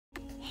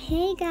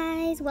Hey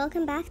guys,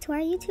 welcome back to our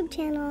YouTube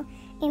channel.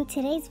 In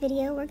today's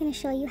video, we're going to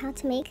show you how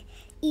to make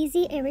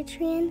easy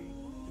Eritrean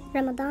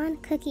Ramadan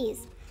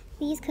cookies.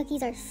 These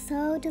cookies are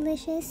so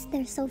delicious,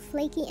 they're so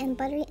flaky and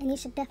buttery, and you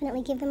should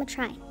definitely give them a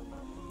try.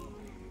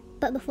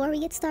 But before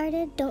we get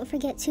started, don't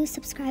forget to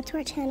subscribe to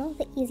our channel,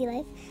 The Easy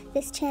Life.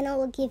 This channel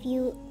will give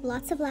you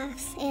lots of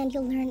laughs and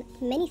you'll learn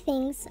many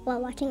things while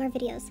watching our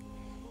videos.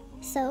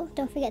 So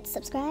don't forget to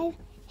subscribe,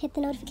 hit the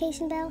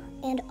notification bell,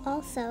 and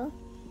also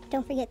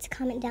don't forget to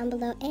comment down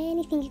below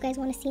anything you guys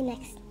want to see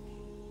next.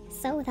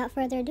 So without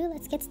further ado,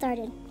 let's get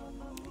started.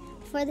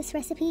 For this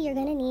recipe, you're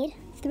going to need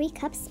 3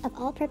 cups of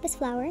all-purpose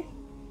flour.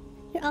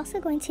 You're also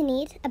going to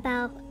need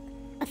about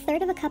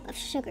 1/3 of a cup of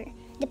sugar.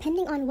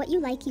 Depending on what you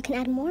like, you can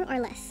add more or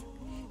less.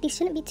 These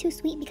shouldn't be too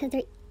sweet because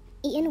they're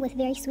eaten with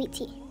very sweet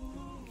tea.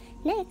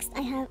 Next,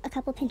 I have a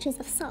couple pinches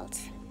of salt,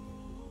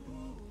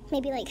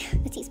 maybe like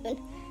a teaspoon.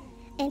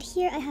 And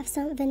here I have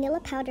some vanilla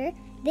powder.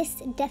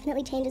 This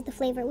definitely changes the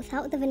flavor.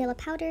 Without the vanilla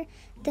powder,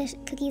 the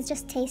cookies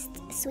just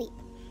taste sweet.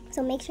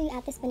 So make sure you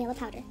add this vanilla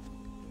powder.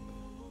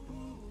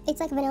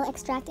 It's like vanilla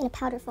extract in a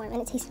powder form and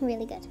it tastes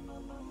really good.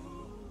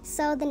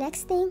 So the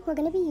next thing we're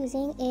going to be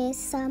using is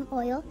some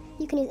oil.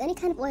 You can use any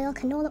kind of oil,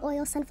 canola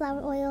oil,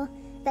 sunflower oil,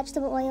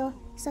 vegetable oil.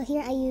 So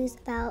here I use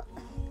about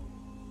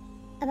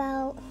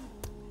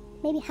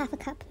maybe half a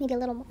cup, maybe a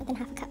little more than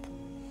half a cup.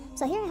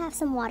 So here I have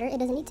some water. It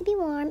doesn't need to be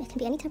warm, it can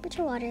be any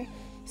temperature water.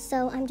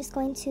 So I'm just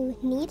going to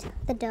knead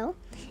the dough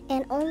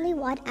and only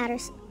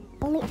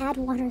add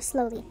water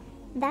slowly.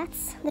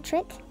 That's the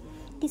trick.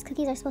 These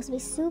cookies are supposed to be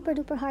super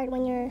duper hard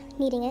when you're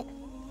kneading it.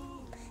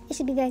 It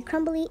should be very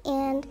crumbly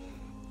and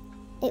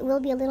it will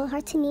be a little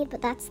hard to knead,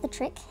 but that's the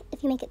trick.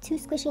 If you make it too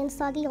squishy and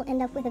soggy, you'll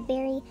end up with a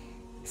very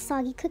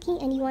soggy cookie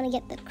and you want to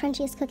get the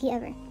crunchiest cookie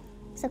ever.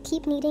 So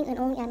keep kneading and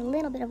only add a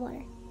little bit of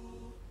water.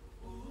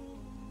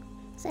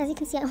 So as you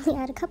can see, I only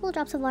add a couple of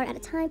drops of water at a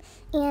time,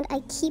 and I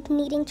keep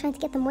kneading, trying to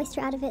get the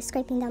moisture out of it,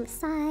 scraping down the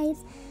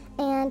sides,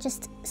 and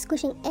just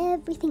squishing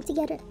everything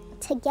together.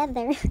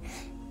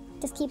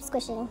 Just keep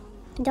squishing.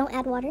 Don't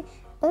add water.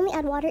 Only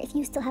add water if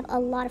you still have a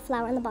lot of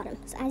flour on the bottom.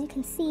 So as you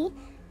can see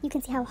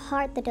how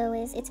hard the dough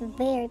is. It's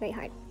very, very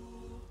hard.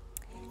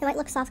 It might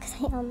look soft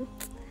because I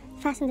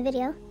fastened the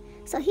video.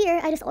 So here,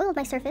 I just oiled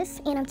my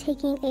surface, and I'm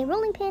taking a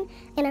rolling pin,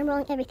 and I'm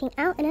rolling everything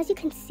out. And as you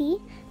can see,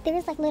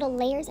 there's like little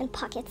layers and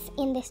pockets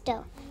in this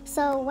dough.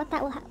 So what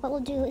we'll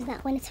do is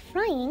that when it's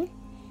frying,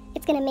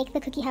 it's gonna make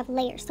the cookie have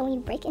layers. So when you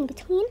break in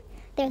between,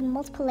 there's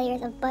multiple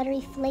layers of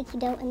buttery, flaky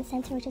dough in the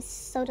center, which is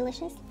so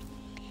delicious.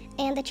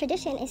 And the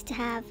tradition is to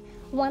have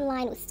one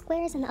line with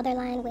squares and the other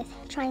line with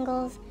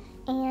triangles.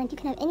 And you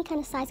can have any kind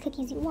of size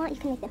cookies you want. You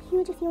can make them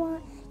huge if you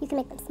want. You can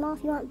make them small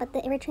if you want. But the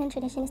Eritrean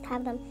tradition is to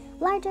have them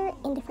larger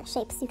in different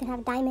shapes. You can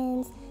have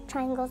diamonds,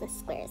 triangles, and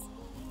squares.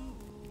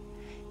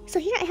 So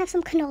here I have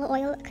some canola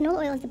oil.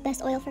 Canola oil is the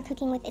best oil for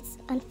cooking with. It's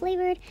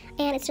unflavored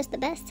and it's just the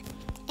best.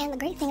 And the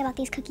great thing about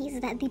these cookies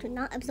is that they do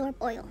not absorb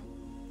oil.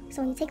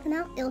 So when you take them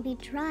out, it'll be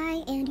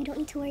dry and you don't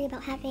need to worry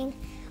about having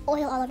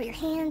oil all over your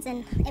hands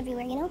and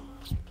everywhere, you know?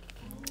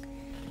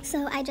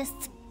 So I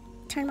just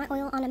turn my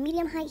oil on a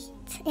medium-high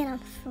heat and I'm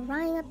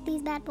frying up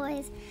these bad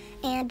boys,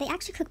 and they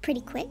actually cook pretty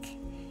quick.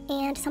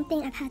 And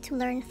something I've had to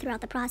learn throughout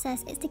the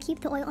process is to keep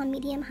the oil on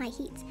medium-high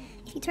heat.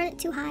 If you turn it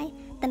too high,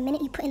 the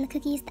minute you put in the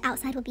cookies, the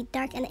outside will be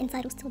dark and the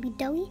inside will still be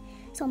doughy.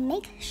 So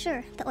make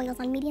sure the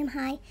oil's on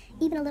medium-high,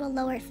 even a little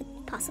lower if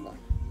possible.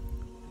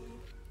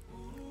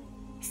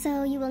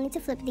 So you will need to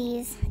flip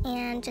these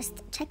and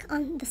just check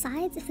on the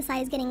sides. If the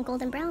side is getting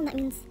golden brown, that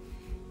means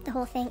the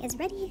whole thing is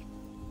ready.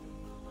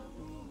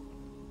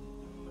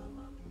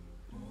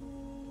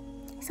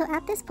 So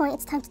at this point,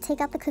 it's time to take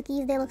out the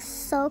cookies. They look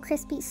so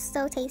crispy,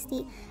 so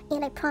tasty,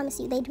 and I promise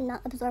you, they do not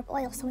absorb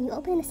oil. So when you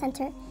open in the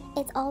center,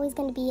 it's always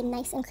going to be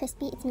nice and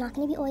crispy. It's not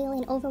going to be oily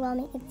and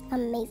overwhelming. It's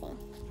amazing.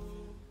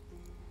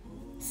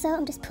 So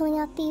I'm just pulling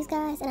out these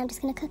guys, and I'm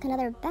just going to cook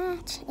another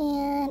batch,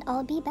 and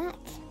I'll be back.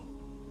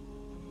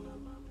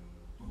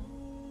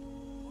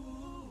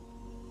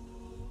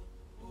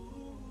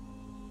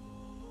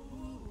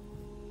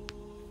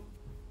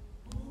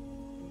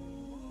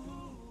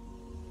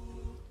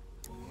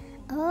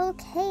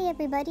 Okay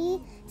everybody,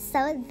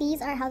 so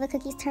these are how the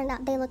cookies turned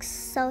out. They look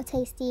so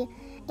tasty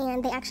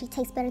and they actually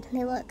taste better than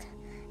they look.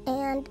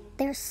 And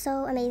they're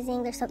so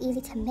amazing, they're so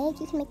easy to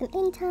make. You can make them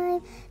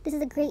anytime. This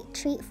is a great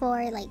treat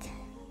for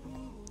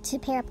to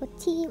pair up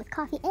with tea, with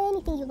coffee,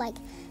 anything you like.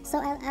 So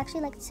I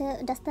actually like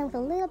to dust them with a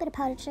little bit of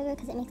powdered sugar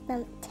because it makes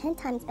them 10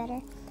 times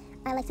better.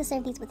 I like to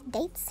serve these with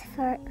dates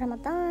for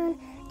Ramadan,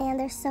 and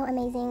they're so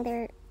amazing.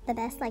 They're the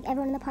best. Like,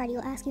 everyone in the party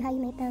will ask you how you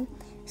made them.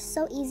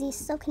 So easy,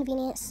 so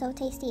convenient, so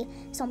tasty.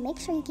 So make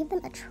sure you give them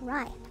a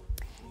try.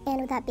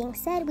 And with that being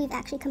said, we've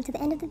actually come to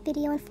the end of the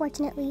video,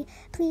 unfortunately.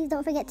 Please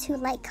don't forget to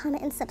like,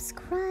 comment, and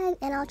subscribe,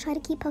 and I'll try to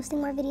keep posting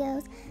more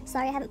videos.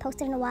 Sorry I haven't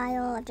posted in a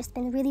while. I've just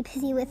been really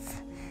busy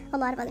with a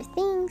lot of other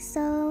things.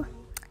 So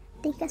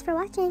thank you guys for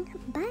watching.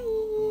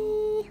 Bye!